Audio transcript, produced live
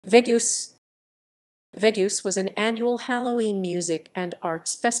Vegoose. Vegoose was an annual Halloween music and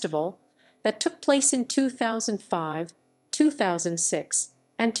arts festival that took place in 2005, 2006,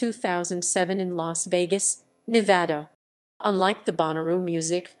 and 2007 in Las Vegas, Nevada. Unlike the Bonnaroo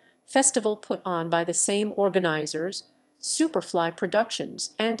Music Festival put on by the same organizers, Superfly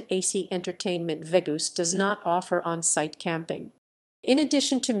Productions and AC Entertainment, Vegoose does not offer on-site camping. In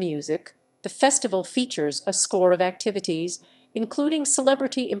addition to music, the festival features a score of activities, including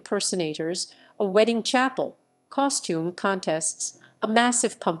celebrity impersonators, a wedding chapel, costume contests, a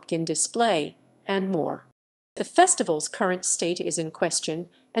massive pumpkin display, and more. The festival's current state is in question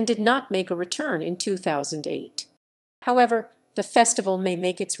and did not make a return in 2008. However, the festival may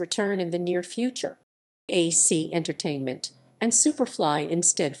make its return in the near future. AC Entertainment and Superfly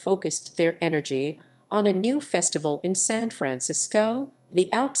instead focused their energy on a new festival in San Francisco, the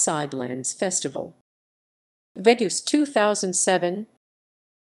Outside Lands Festival. Vegoose 2007.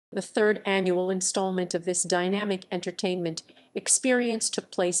 The third annual installment of this dynamic entertainment experience took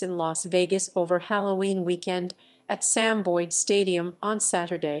place in Las Vegas over Halloween weekend at Sam Boyd Stadium on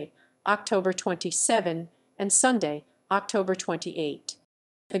Saturday, October 27, and Sunday, October 28.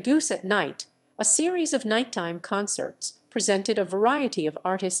 Vegoose at Night, a series of nighttime concerts, presented a variety of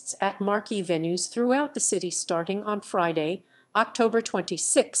artists at marquee venues throughout the city starting on Friday, October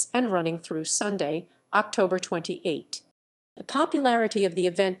 26 and running through Sunday, October 28. The popularity of the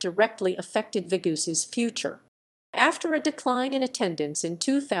event directly affected Vegoose's future. After a decline in attendance in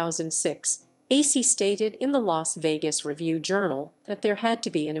 2006, AC stated in the Las Vegas Review-Journal that there had to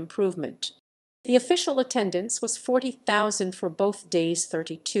be an improvement. The official attendance was 40,000 for both days,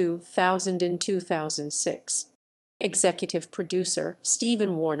 32,000 in 2006. Executive producer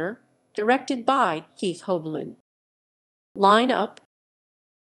Stephen Warner, directed by Keith Hoagland. Lineup: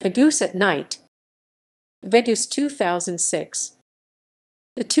 Vegoose at Night. Vegoose 2006.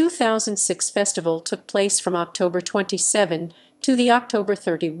 The 2006 festival took place from October 27 to the October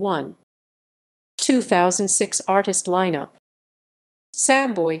 31. 2006 artist lineup: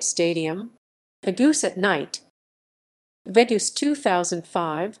 Sam Boyd Stadium. Vegoose at Night. Vegoose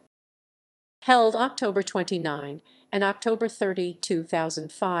 2005. Held October 29 and October 30,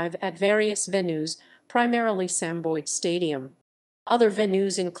 2005 at various venues, primarily Sam Boyd Stadium. Other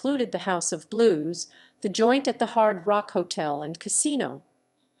venues included the House of Blues, the Joint at the Hard Rock Hotel and Casino,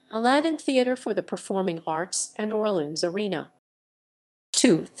 Aladdin Theater for the Performing Arts, and Orleans Arena.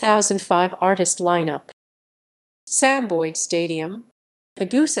 2005 artist lineup: Sam Boyd Stadium.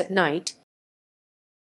 Vegoose at Night.